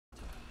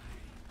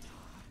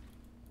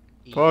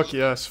Fuck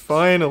yes,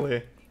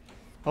 finally.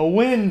 A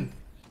win!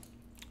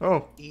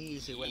 Oh.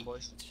 Easy win,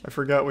 boys. I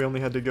forgot we only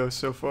had to go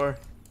so far.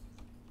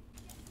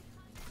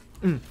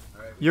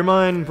 You're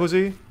mine,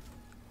 pussy.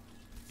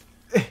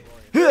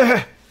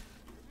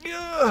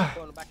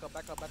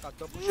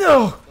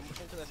 No!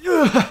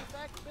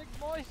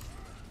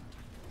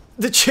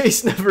 The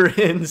chase never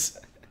ends.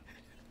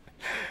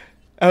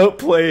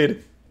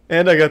 Outplayed.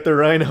 And I got the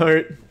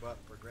Reinhardt.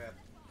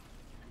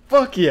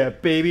 Fuck yeah,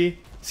 baby.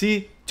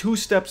 See? 2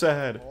 steps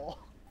ahead.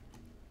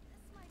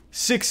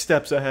 6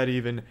 steps ahead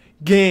even.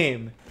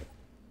 Game.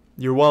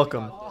 You're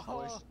welcome.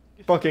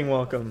 Fucking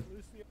welcome.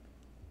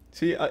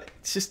 See,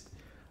 it's just...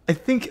 I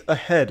think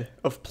ahead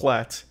of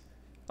Platt.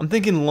 I'm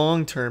thinking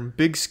long term,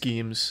 big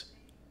schemes.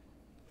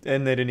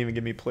 And they didn't even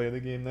give me play of the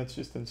game. That's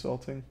just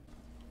insulting.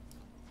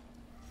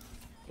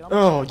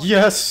 Oh,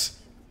 yes!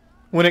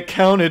 When it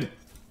counted.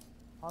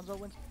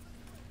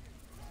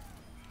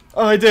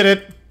 Oh, I did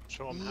it!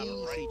 Show him how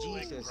to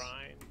right-click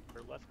grind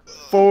or left-click.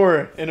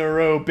 4 in a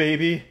row,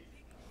 baby.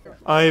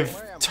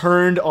 I've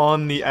turned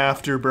on the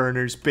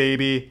afterburners,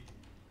 baby.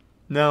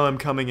 Now I'm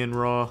coming in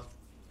raw.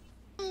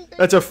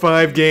 That's a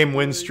 5-game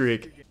win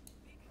streak.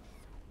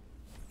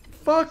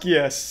 Fuck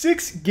yeah,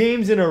 6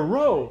 games in a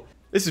row.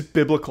 This is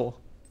biblical.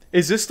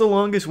 Is this the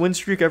longest win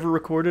streak ever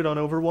recorded on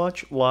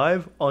Overwatch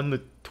live on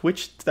the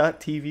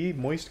Twitch.tv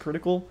Moist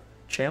Critical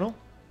channel?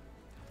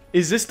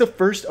 Is this the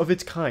first of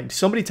its kind?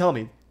 Somebody tell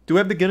me. Do we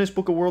have the Guinness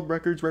Book of World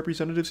Records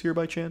representatives here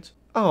by chance?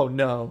 Oh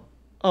no.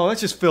 Oh,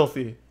 that's just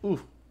filthy.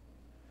 Ooh.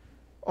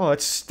 Oh,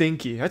 that's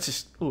stinky. That's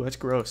just... Ooh, that's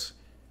gross.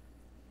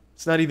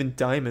 It's not even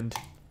diamond.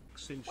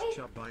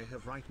 I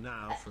have right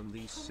now from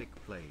these sick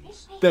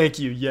plays. Thank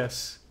you,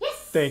 yes. Yes!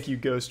 Thank you,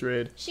 Ghost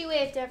Raid. She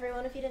waved to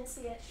everyone if you didn't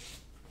see it.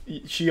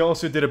 She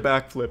also did a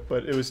backflip,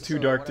 but it was too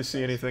dark to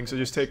see anything, so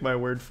just take my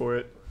word for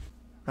it.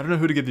 I don't know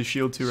who to give the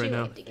shield to right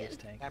now.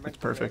 It's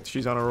perfect.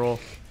 She's on a roll.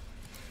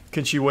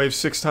 Can she wave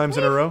 6 times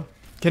in a row?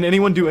 Can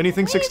anyone do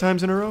anything 6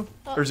 times in a row?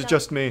 Or is it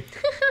just me?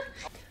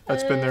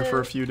 That's been there for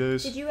a few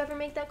days. Did you ever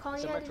make that call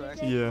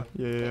yet?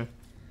 Yeah.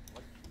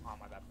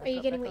 Are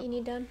you getting what you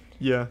need done?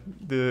 Yeah,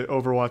 the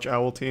Overwatch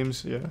Owl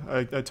teams, yeah.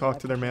 I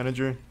talked to their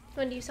manager.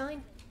 When do you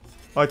sign?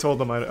 I told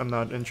them I'm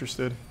not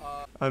interested.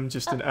 I'm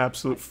just an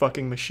absolute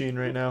fucking machine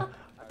right now.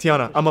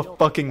 Tiana, I'm a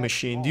fucking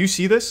machine. Do you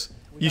see this?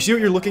 You see what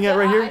you're looking at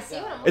right here?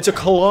 It's a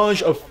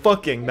collage of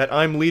fucking that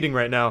I'm leading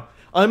right now.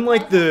 I'm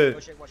like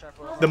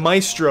the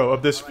maestro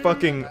of this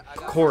fucking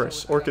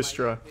chorus,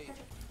 orchestra.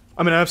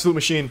 I'm an absolute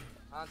machine.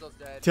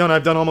 Tiana,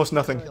 I've done almost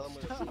nothing.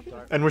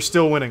 And we're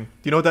still winning. Do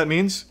you know what that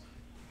means?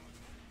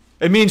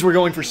 It means we're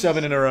going for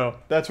 7 in a row.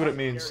 That's what it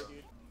means.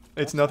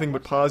 It's nothing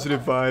but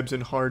positive vibes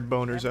and hard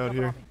boners out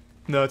here.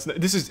 No, it's not.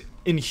 This is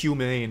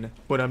inhumane,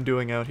 what I'm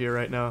doing out here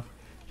right now.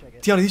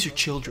 Tiana, these are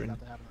children.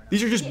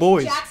 These are just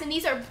boys. Jackson,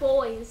 these are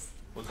boys.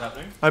 What's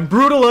happening? I'm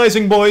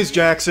brutalizing boys,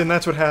 Jackson.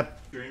 That's what happened.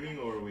 Streaming,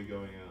 or are we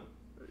going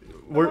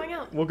out? We're going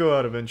out. We'll go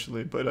out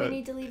eventually, but We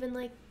need to leave in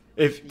like...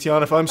 if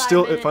Tiana, if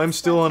I'm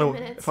still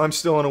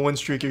on a win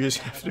streak, you're just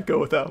gonna have to go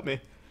without me.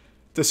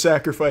 The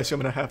sacrifice I'm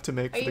gonna have to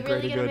make for the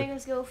greater good. Are you really gonna make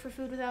us go for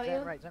food without you?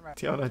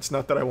 Tiana, it's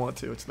not that I want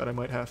to, it's that I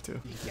might have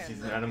to.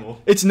 He's an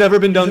animal. It's never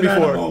been done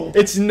before.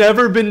 It's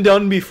never been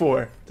done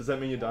before. Does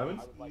that mean you're diamond?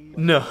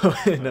 No,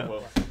 no.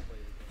 Well,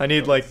 I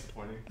need like,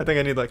 I think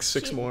I need like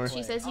 6 more.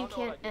 She says you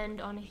can't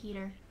end on a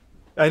heater.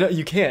 I know,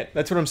 you can't.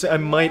 That's what I'm saying. I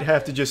might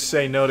have to just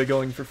say no to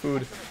going for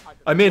food.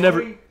 I may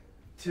never...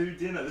 To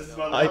dinner, this is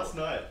my last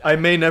night. I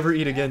may never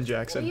eat again,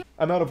 Jackson.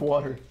 I'm out of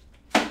water.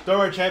 Don't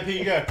worry, champ, here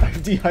you go.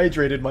 I've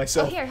dehydrated Oh,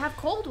 myself. here, have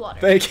cold water.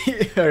 Thank you.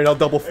 Alright, I'll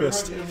double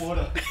fist.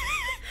 Water.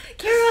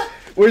 Kara!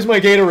 Where's my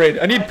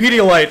Gatorade? I need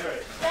Pedialyte.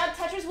 Grab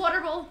Tetra's water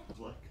bowl.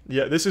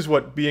 Yeah, this is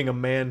what being a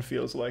man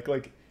feels like.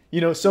 Like,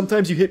 you know,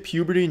 sometimes you hit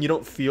puberty and you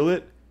don't feel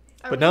it.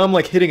 But now I'm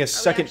like hitting a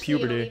second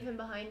puberty. Leave him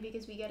behind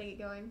because we gotta get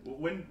going.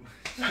 When...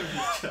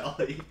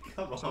 Charlie,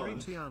 come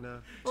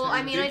on. Well,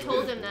 I mean, I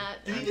told him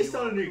that. Did you just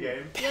start a new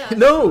game? Yeah.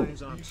 No!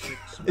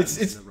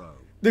 It's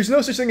there's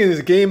no such thing as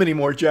a game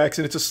anymore,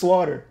 Jackson. It's a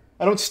slaughter.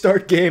 I don't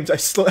start games. I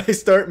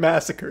start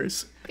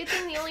massacres. Good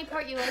thing the only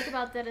part you like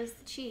about that is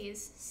the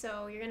cheese,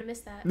 so you're gonna miss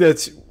that.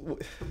 That's...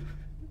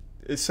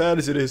 As sad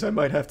as it is, I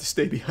might have to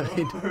stay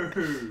behind.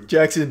 No.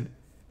 Jackson,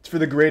 it's for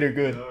the greater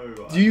good.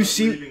 No, Do you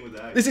see...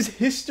 This is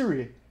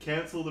history.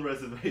 Cancel the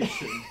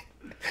reservation.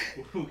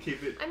 We'll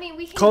keep it. I mean,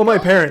 we can Call my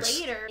go parents.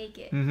 later. Make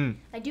it. Mm-hmm.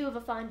 I do have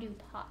a fondue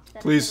pot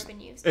that Please. has never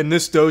been used. In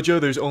this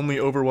dojo, there's only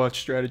Overwatch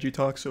strategy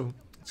talk, so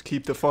let's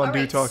keep the fondue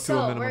Alright, talk so to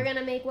a minimum. we're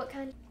gonna make what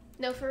kind?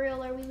 No, for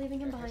real, are we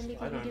leaving him behind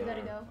because we do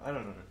gotta go? I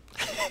don't know.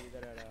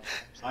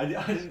 I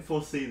didn't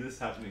foresee this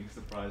happening,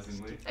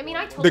 surprisingly. I mean,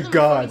 I told The him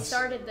before we gods.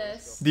 started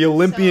this. The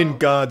Olympian so-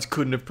 gods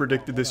couldn't have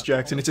predicted this,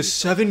 Jackson. It's a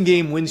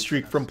 7-game win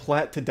streak from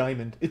plat to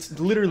diamond. It's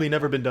literally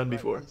never been done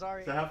before.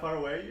 So how far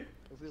away are you?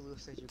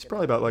 It's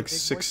probably about like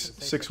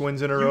six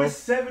wins in a You row. were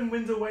 7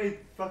 wins away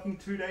fucking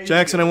 2 days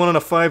Jackson, I ago. went on a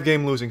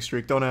 5-game losing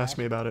streak. Don't ask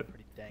me about it.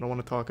 I don't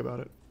want to talk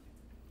about it.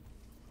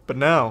 But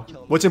now,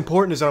 what's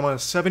important is that I'm on a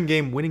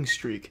 7-game winning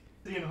streak.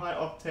 Seeing high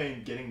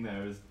octane getting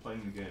there is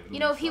playing the game. You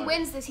know, if he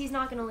wins this, he's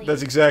not gonna leave.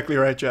 That's exactly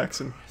right,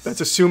 Jackson.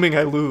 That's assuming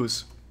I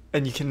lose.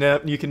 And you can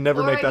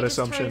never Or make that you just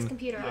turn his assumption.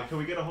 computer Yeah, off. can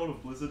we get a hold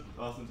of Blizzard,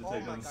 ask them to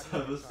take down the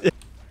servers?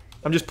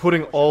 I'm just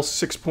putting all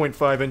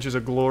 6.5 inches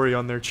of glory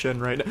on their chin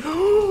right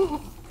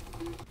now.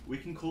 We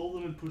can call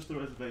them and push the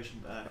reservation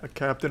back. A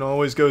captain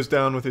always goes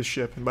down with his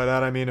ship, and by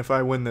that I mean if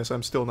I win this,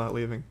 I'm still not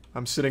leaving.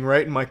 I'm sitting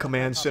right in my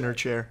command center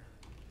chair.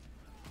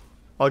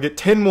 I'll get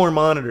 10 more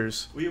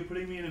monitors. Well, you're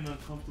putting me in an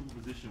uncomfortable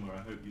position where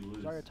I hope you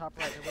lose. Sorry, top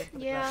right. Away from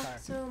the Yeah,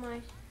 grass so am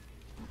I.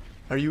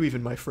 Are you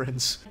even my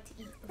friends? I have to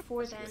eat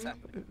before then.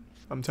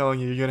 I'm telling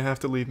you, you're gonna have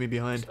to leave me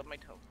behind. Stub my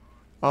toe.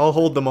 I'll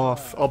hold them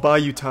off. I'll buy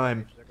you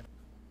time.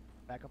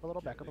 Back up a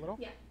little, back up a little.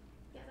 Yeah.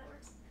 Yeah, that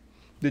works.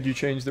 Did you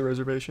change the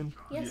reservation?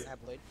 Yes.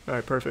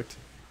 Alright, perfect.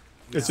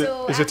 Is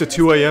So it after to this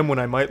 2 game- a.m. when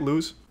I might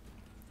lose?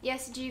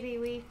 Yes, GB,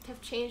 we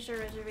have changed our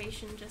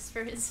reservation just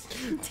for his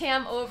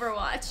damn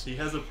Overwatch. He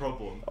has a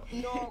problem.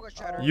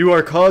 You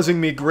are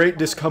causing me great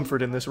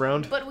discomfort in this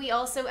round. But we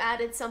also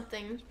added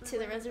something to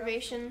the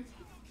reservation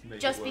Make it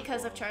just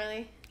because of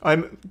worthwhile.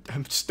 Charlie.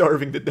 I'm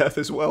starving to death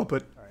as well,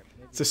 but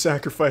it's a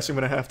sacrifice I'm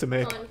gonna have to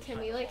make. Hold on, can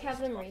we like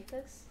have them rate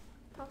this?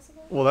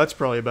 Possible? Well, that's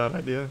probably a bad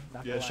idea.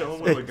 Yeah, show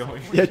them where we're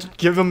going. Yeah,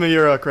 give them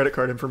your credit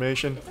card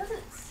information. It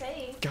doesn't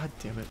say. God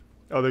damn it.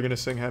 Oh, they're gonna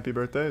sing happy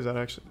birthday? Is that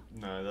actually...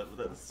 No,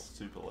 that's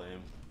super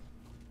lame.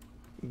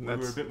 We were a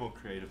That's, bit more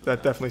creative than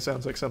that definitely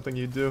sounds like something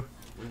you'd do.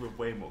 We were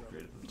way more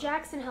creative than that.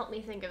 Jackson helped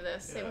me think of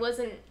this. Yeah. It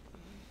wasn't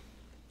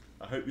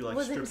I hope you like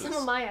wasn't strippers.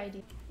 some of my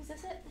idea. Is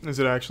this it? Is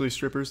it actually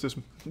strippers?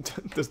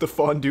 Does the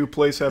fondue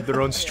place have their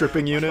own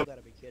stripping unit?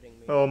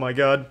 Oh my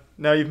god.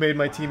 Now you've made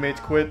my teammates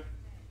quit.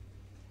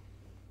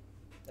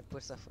 That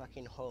puts a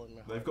fucking hole in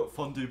my They've got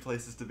fondue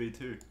places to be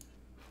too.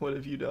 What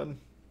have you done?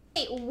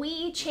 Hey,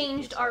 we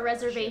changed our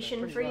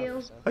reservation for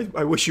you.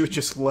 I wish you had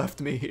just left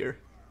me here.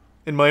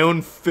 In my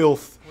own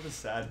filth. What a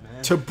sad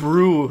man. To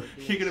brew.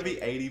 You're gonna be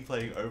 80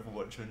 playing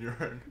Overwatch on your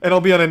own. And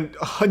I'll be on a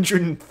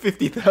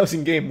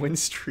 150,000 game win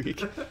streak.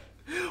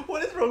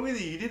 What is wrong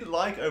with you? You didn't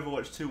like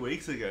Overwatch 2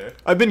 weeks ago.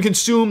 I've been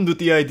consumed with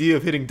the idea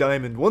of hitting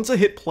diamond. Once I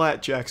hit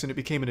plat, Jackson, it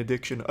became an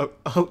addiction. A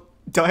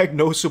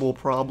diagnosable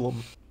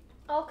problem.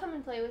 I'll come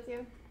and play with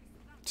you.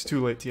 It's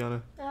too late,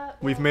 Tiana.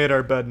 We've Well, made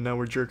our bed and now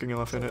we're jerking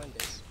off in it.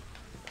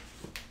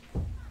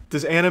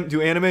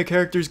 Do anime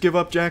characters give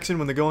up, Jackson,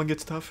 when the going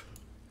gets tough?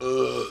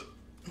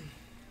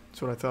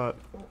 That's what I thought.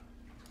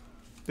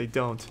 They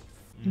don't.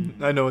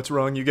 I know it's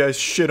wrong. You guys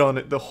shit on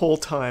it the whole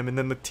time, and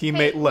then the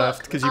teammate Hey, left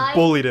look, because you I-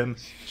 bullied him.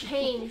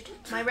 changed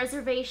my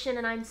reservation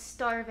and I'm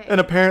starving. And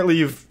apparently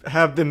you've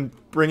have them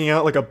bringing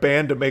out like a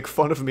band to make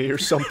fun of me or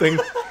something.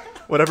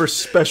 Whatever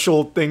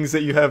special things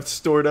that you have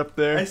stored up I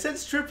there. said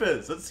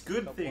strippers. That's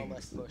good One things.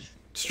 last push.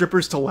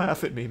 Strippers to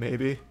laugh at me,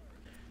 maybe.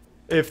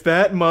 If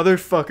that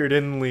motherfucker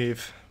didn't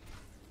leave,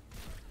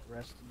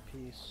 Rest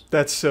in peace.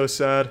 that's so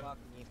sad. Fuck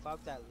me.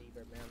 Fuck that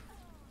lever, man.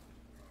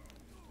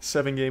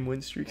 7-game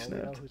win streak Well, we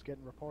know snapped. who's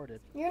getting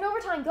reported. You're in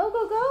overtime. Go,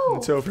 go, go!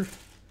 It's over.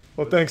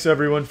 Well, thanks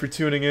everyone for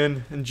tuning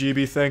in, and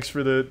GB, thanks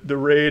for the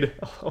raid.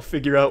 I'll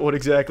figure out what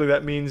exactly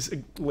that means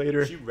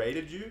later. She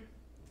raided you?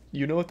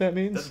 You know what that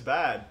means? That's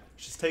bad.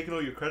 She's taken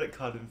all your credit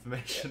card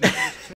information.